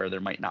areas where there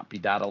might not be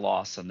data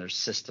loss and there's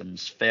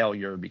systems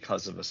failure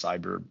because of a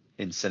cyber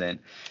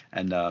incident.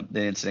 And the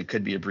incident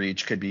could be a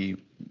breach, could be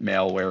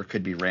malware,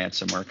 could be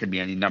ransomware, could be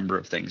any number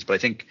of things. But I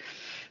think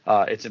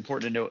it's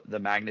important to note the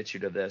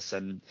magnitude of this.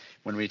 And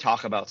when we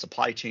talk about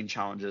supply chain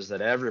challenges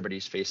that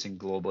everybody's facing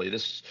globally,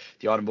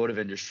 the automotive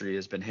industry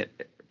has been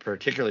hit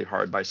particularly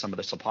hard by some of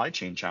the supply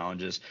chain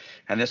challenges,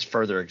 and this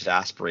further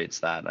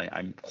exasperates that.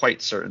 I'm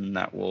quite certain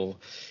that we'll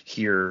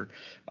hear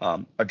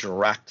a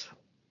direct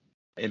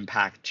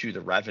impact to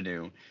the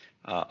revenue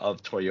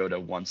of Toyota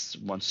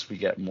once we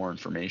get more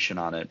information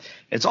on it.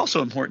 It's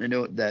also important to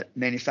note that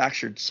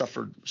manufacturers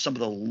suffered some of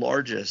the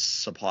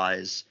largest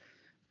supplies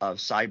of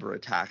cyber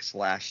attacks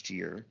last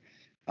year.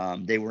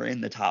 They were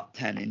in the top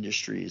 10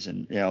 industries,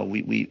 and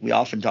we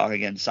often talk,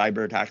 again,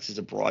 cyber attacks is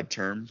a broad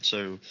term,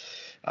 so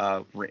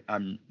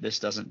this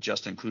doesn't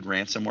just include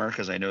ransomware,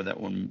 because I know that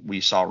when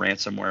we saw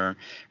ransomware,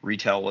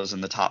 retail was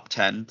in the top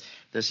 10.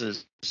 This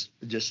is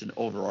just an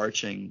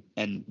overarching,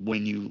 and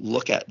when you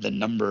look at the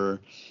number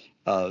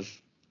of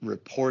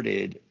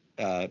reported,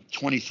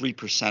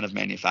 23% of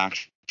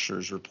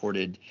manufacturers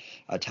reported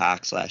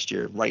attacks last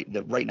year, right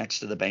next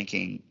to the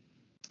banking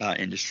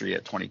industry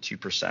at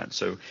 22%.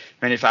 So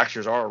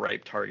manufacturers are a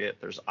ripe target.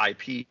 There's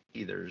IP,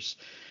 there's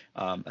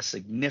a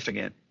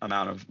significant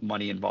amount of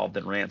money involved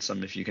in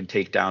ransom if you can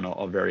take down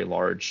a very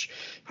large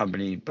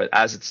company. But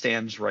as it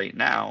stands right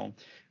now,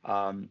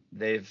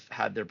 they've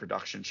had their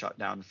production shut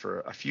down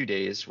for a few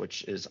days,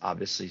 which is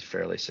obviously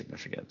fairly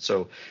significant.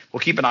 So we'll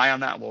keep an eye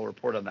on that. We'll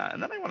report on that.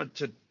 And then I wanted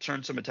to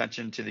turn some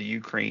attention to the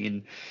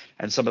Ukraine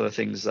and some of the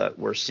things that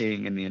we're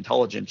seeing in the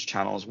intelligence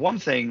channels. One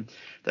thing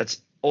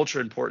that's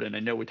ultra important, and I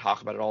know we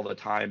talk about it all the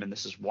time, and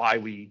this is why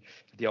we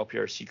at the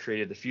LPRC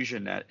created the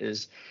Fusion Net,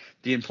 is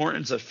the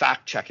importance of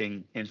fact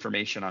checking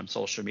information on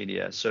social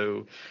media.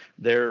 So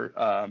there,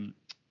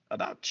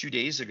 about 2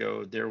 days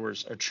ago, there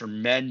was a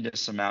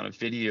tremendous amount of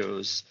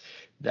videos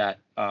that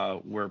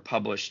were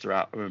published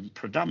throughout,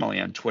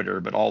 predominantly on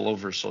Twitter, but all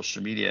over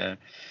social media.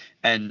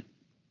 And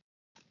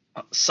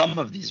some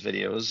of these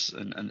videos,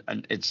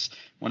 and it's,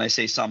 when I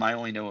say some, I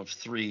only know of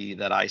 3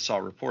 that I saw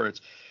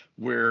reports,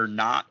 were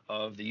not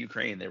of the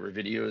Ukraine. They were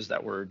videos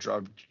that were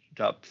drugged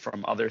up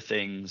from other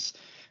things,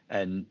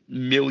 and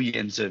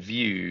millions of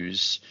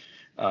views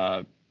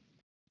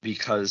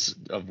because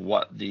of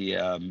what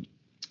the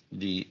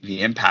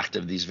impact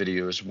of these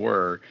videos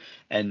were.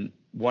 And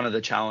one of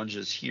the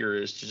challenges here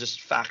is to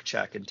just fact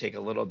check and take a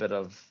little bit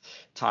of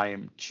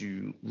time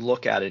to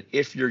look at it.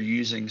 If you're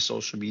using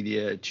social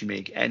media to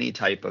make any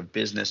type of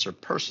business or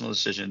personal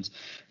decisions,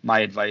 my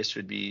advice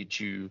would be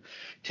to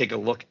take a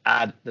look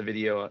at the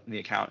video and the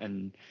account,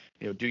 and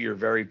do your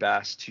very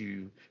best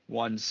to,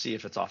 1, see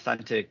if it's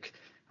authentic,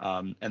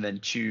 and then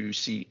 2,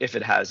 see if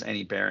it has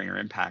any bearing or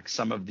impact.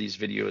 Some of these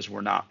videos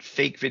were not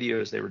fake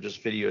videos. They were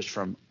just videos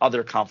from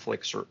other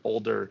conflicts or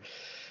older.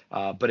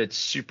 But it's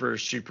super,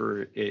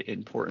 super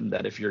important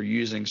that if you're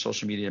using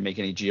social media to make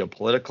any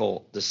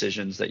geopolitical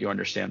decisions, that you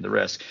understand the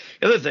risk.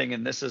 The other thing,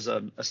 and this is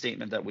a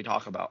statement that we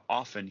talk about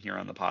often here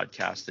on the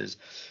podcast, is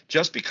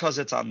just because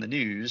it's on the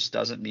news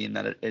doesn't mean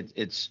that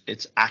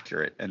it's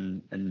accurate.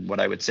 And what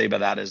I would say by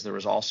that is there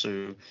was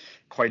also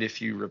quite a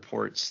few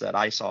reports that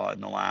I saw in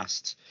the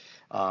last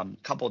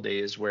couple of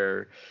days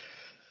where,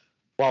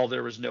 while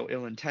there was no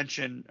ill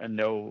intention and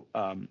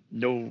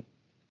no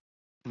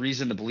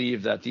reason to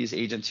believe that these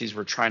agencies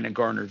were trying to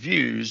garner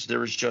views, there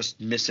was just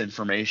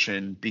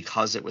misinformation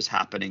because it was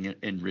happening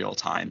in real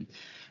time.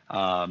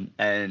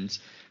 And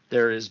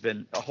there has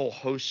been a whole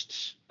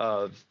host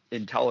of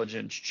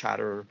intelligence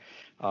chatter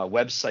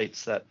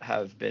websites that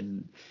have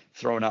been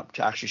thrown up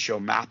to actually show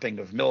mapping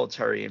of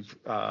military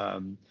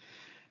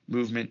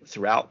movement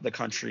throughout the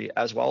country,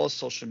 as well as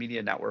social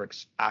media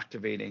networks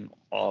activating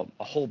a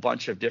whole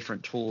bunch of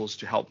different tools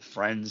to help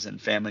friends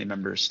and family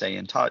members stay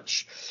in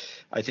touch.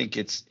 I think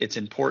it's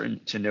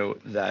important to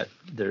note that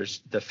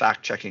there's the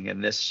fact checking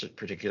in this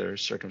particular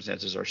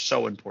circumstances are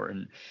so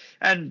important.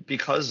 And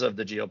because of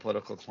the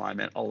geopolitical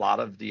climate, a lot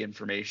of the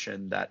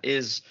information that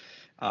is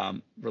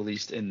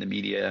released in the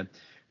media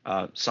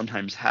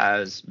sometimes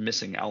has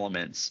missing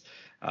elements.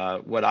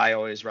 What I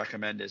always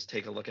recommend is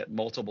take a look at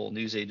multiple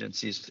news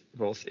agencies,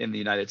 both in the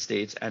United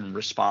States and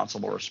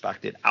responsible,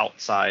 respected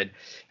outside,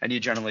 and you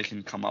generally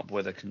can come up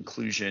with a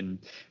conclusion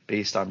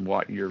based on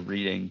what you're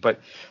reading.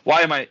 But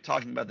why am I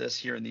talking about this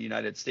here in the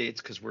United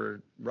States? Because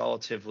we're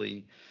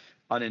relatively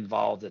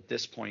uninvolved at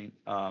this point,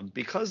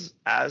 because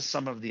as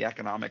some of the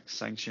economic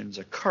sanctions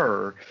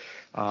occur,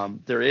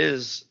 there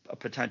is a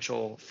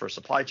potential for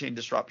supply chain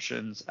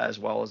disruptions as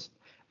well as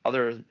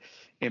other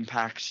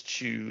impacts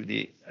to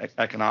the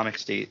economic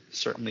state.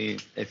 Certainly,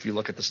 if you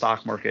look at the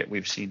stock market,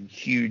 we've seen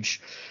huge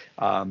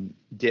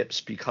dips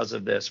because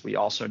of this. We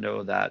also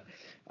know that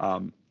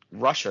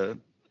Russia,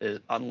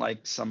 unlike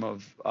some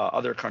of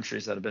other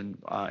countries that have been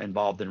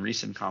involved in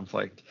recent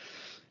conflict,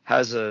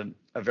 has a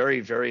very,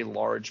 very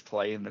large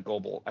play in the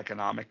global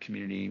economic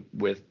community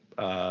with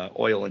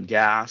oil and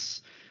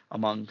gas.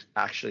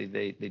 Actually,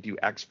 they do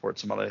export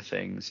some other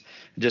things.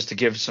 Just to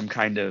give some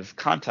kind of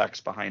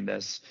context behind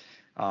this,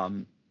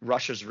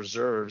 Russia's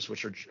reserves,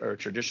 which are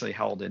traditionally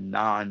held in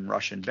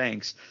non-Russian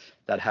banks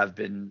that have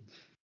been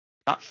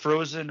not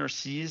frozen or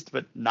seized,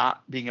 but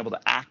not being able to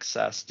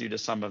access due to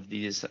some of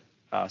these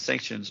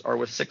sanctions, are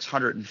worth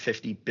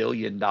 $650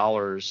 billion.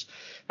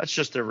 That's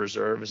just their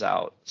reserves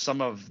out.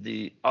 Some of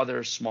the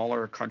other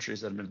smaller countries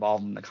that have been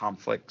involved in the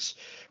conflicts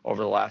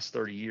over the last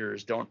 30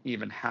 years don't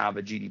even have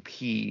a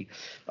GDP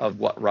of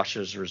what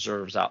Russia's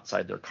reserves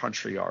outside their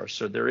country are.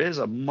 So there is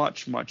a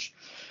much, much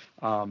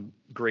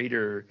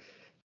greater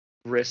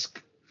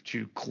risk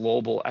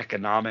global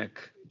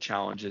economic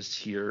challenges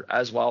here,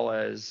 as well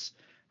as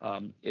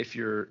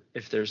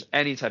if there's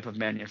any type of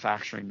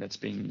manufacturing that's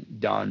being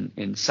done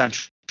in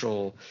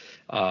Central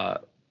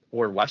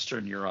or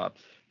Western Europe,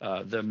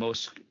 the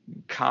most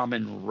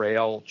common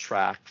rail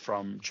track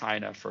from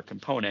China for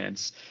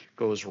components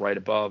goes right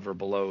above or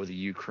below the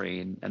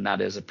Ukraine, and that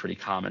is a pretty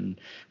common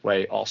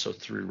way also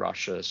through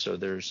Russia. So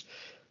there's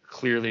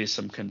clearly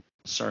some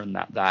concern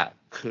that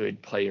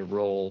could play a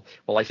role.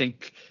 Well, I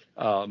think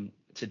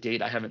to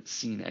date, I haven't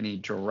seen any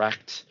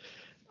direct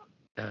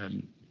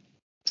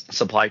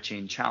supply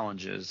chain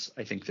challenges.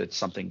 I think that's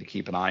something to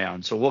keep an eye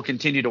on. So we'll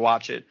continue to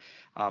watch it.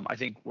 I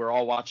think we're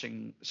all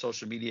watching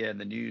social media and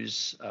the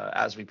news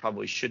as we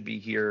probably should be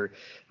here.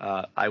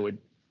 I would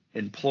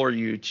implore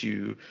you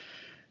to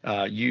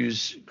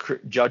use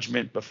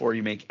judgment before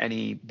you make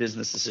any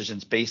business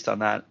decisions based on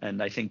that.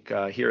 And I think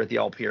here at the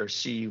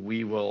LPRC,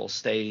 we will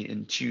stay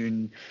in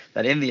tune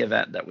that in the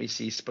event that we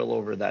see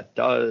spillover that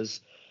does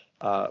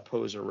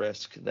pose a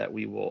risk, that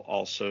we will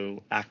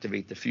also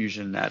activate the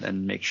fusion net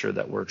and make sure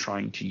that we're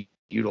trying to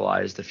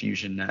utilize the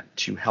fusion net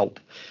to help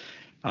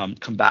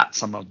combat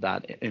some of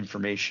that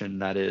information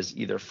that is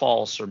either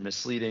false or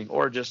misleading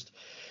or just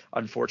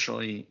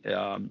unfortunately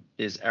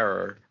is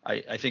error.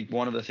 I think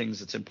one of the things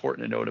that's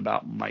important to note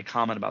about my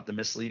comment about the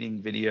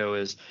misleading video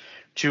is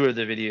two of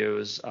the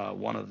videos,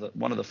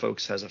 one of the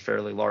folks has a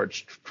fairly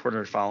large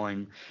Twitter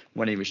following.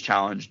 When he was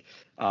challenged,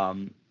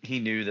 he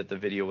knew that the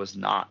video was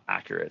not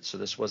accurate. So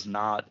this was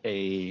not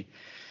a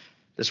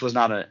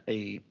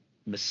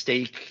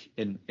mistake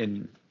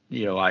in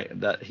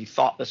that he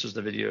thought this was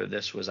the video.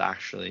 This was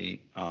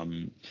actually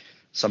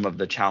some of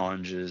the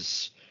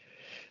challenges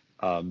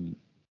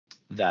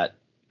that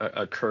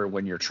occur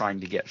when you're trying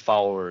to get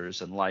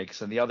followers and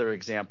likes. And the other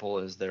example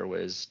is there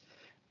was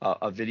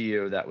a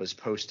video that was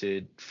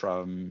posted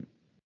from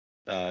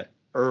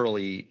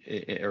early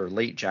or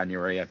late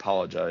January. I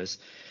apologize.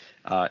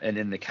 And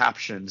in the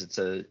captions, it's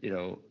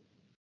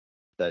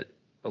that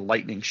a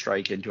lightning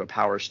strike into a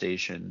power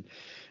station.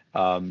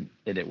 And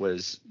it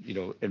was,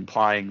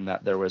 implying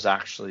that there was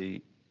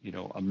actually,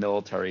 a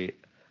military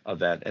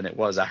event, and it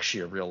was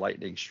actually a real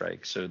lightning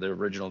strike. So the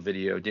original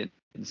video didn't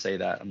say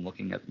that. I'm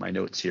looking at my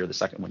notes here. The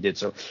second one did.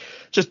 So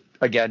just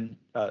again,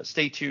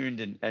 stay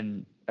tuned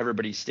and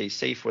everybody stay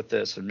safe with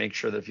this, and make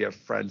sure that if you have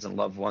friends and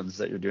loved ones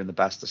that you're doing the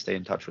best to stay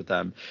in touch with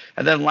them.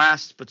 And then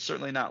last, but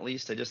certainly not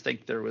least, I just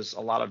think there was a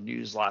lot of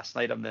news last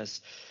night on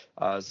this.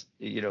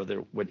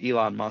 With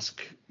Elon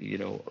Musk,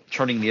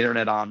 turning the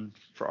internet on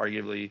for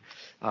arguably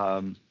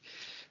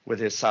with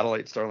his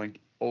satellite Starlink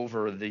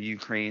over the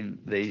Ukraine,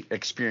 they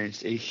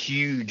experienced a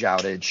huge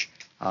outage,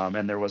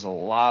 and there was a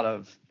lot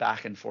of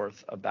back and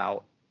forth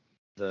about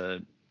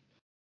the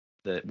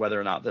whether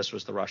or not this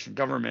was the Russian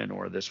government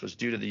or this was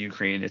due to the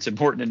Ukraine. It's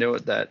important to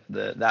note that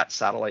that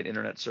satellite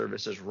internet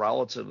service is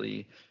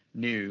relatively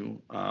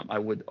new. I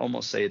would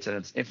almost say it's in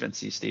its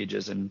infancy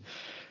stages and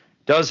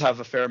does have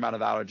a fair amount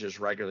of outages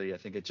regularly. I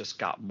think it just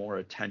got more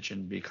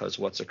attention because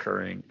what's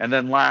occurring. And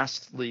then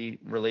lastly,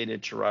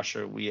 related to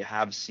Russia, we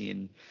have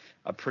seen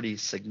a pretty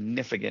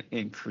significant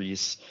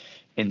increase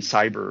in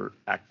cyber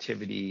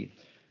activity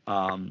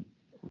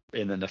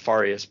in the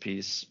nefarious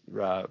piece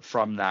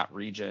from that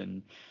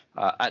region,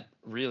 at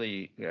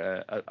really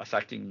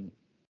affecting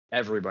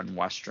everyone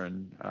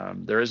Western.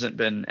 There hasn't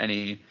been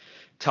any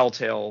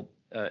telltale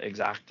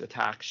exact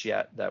attacks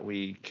yet that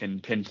we can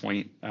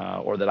pinpoint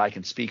or that I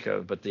can speak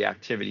of, but the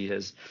activity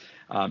has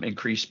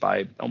increased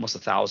by almost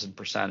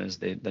 1,000% is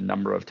the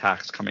number of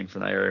attacks coming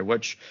from that area,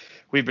 which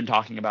we've been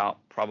talking about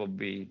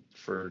probably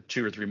for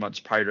 2 or 3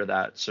 months prior to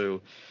that.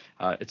 So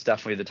it's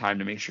definitely the time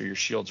to make sure your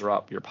shields are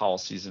up, your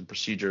policies and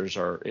procedures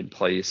are in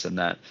place, and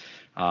that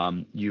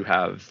you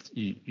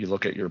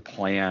look at your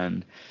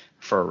plan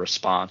for a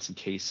response in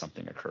case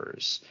something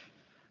occurs.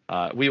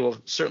 We will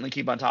certainly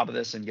keep on top of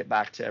this and get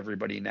back to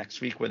everybody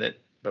next week with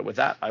it. But with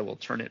that, I will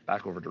turn it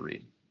back over to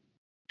Reed.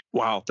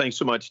 Wow. Thanks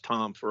so much,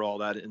 Tom, for all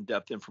that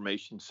in-depth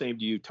information. Same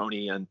to you,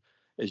 Tony. And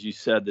as you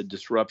said, the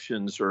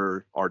disruptions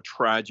are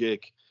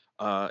tragic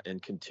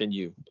and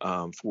continue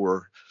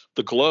for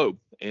the globe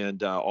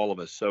and all of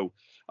us. So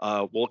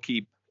we'll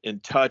keep in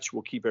touch.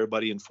 We'll keep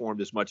everybody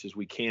informed as much as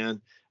we can.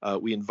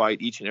 We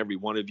invite each and every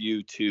one of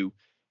you to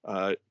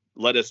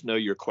let us know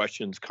your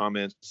questions,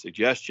 comments,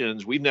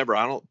 suggestions. We've never,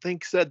 I don't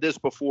think, said this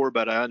before,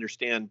 but I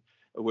understand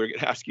we're going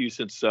to ask you,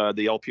 since the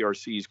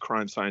LPRC's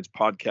Crime Science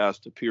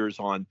podcast appears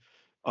on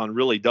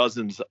really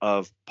dozens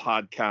of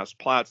podcast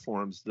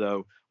platforms,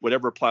 though,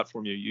 whatever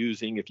platform you're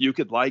using, if you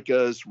could like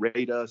us,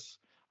 rate us,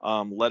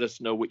 let us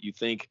know what you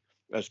think,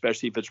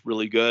 especially if it's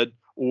really good,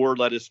 or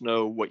let us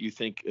know what you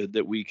think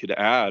that we could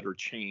add or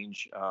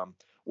change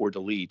or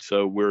delete.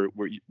 So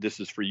this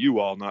is for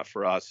you all, not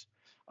for us.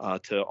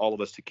 To all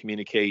of us to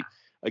communicate.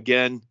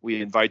 Again,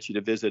 we invite you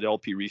to visit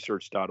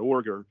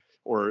lpresearch.org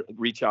or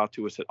reach out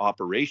to us at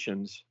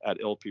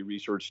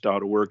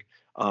operations@lpresearch.org.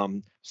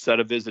 Set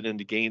a visit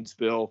into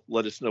Gainesville.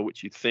 Let us know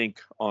what you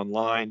think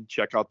online.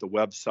 Check out the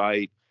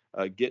website.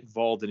 Get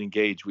involved and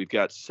engage. We've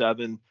got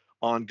 7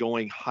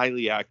 ongoing,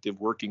 highly active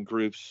working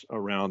groups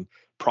around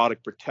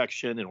product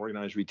protection and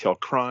organized retail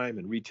crime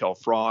and retail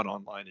fraud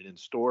online and in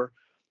store,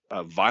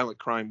 violent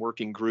crime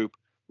working group.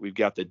 We've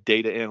got the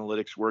data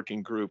analytics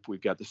working group.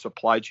 We've got the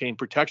supply chain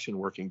protection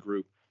working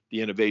group,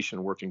 the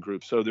innovation working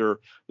group. So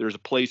there's a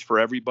place for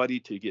everybody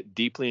to get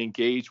deeply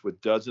engaged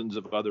with dozens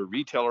of other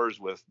retailers,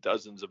 with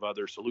dozens of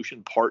other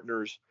solution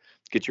partners,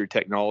 get your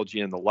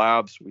technology in the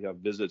labs. We have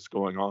visits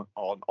going on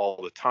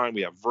all the time.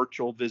 We have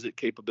virtual visit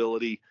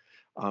capability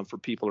for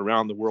people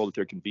around the world at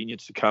their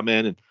convenience to come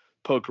in and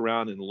poke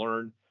around and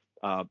learn.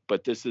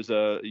 But this is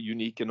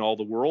unique in all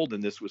the world,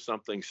 and this was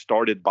something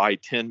started by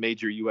 10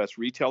 major U.S.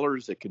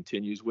 retailers that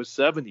continues with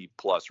 70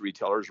 plus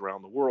retailers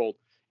around the world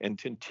and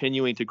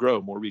continuing to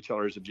grow. More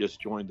retailers have just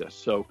joined us,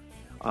 so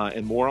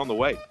and more on the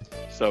way.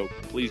 So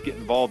please get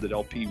involved at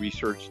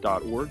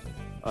lpresearch.org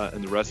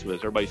and the rest of us.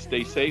 Everybody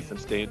stay safe and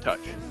stay in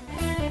touch.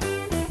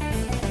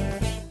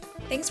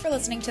 Thanks for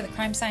listening to the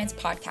Crime Science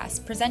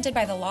Podcast, presented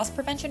by the Loss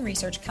Prevention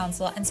Research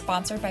Council and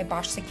sponsored by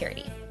Bosch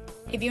Security.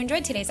 If you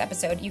enjoyed today's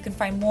episode, you can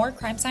find more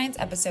Crime Science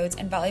episodes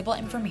and valuable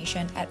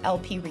information at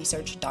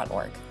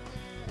lpresearch.org.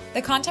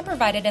 The content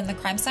provided in the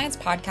Crime Science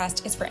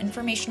Podcast is for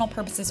informational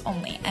purposes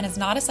only and is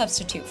not a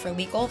substitute for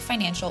legal,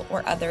 financial,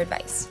 or other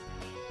advice.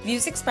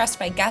 Views expressed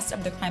by guests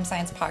of the Crime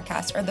Science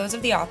Podcast are those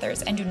of the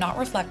authors and do not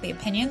reflect the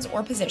opinions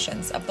or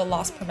positions of the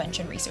Loss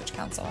Prevention Research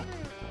Council.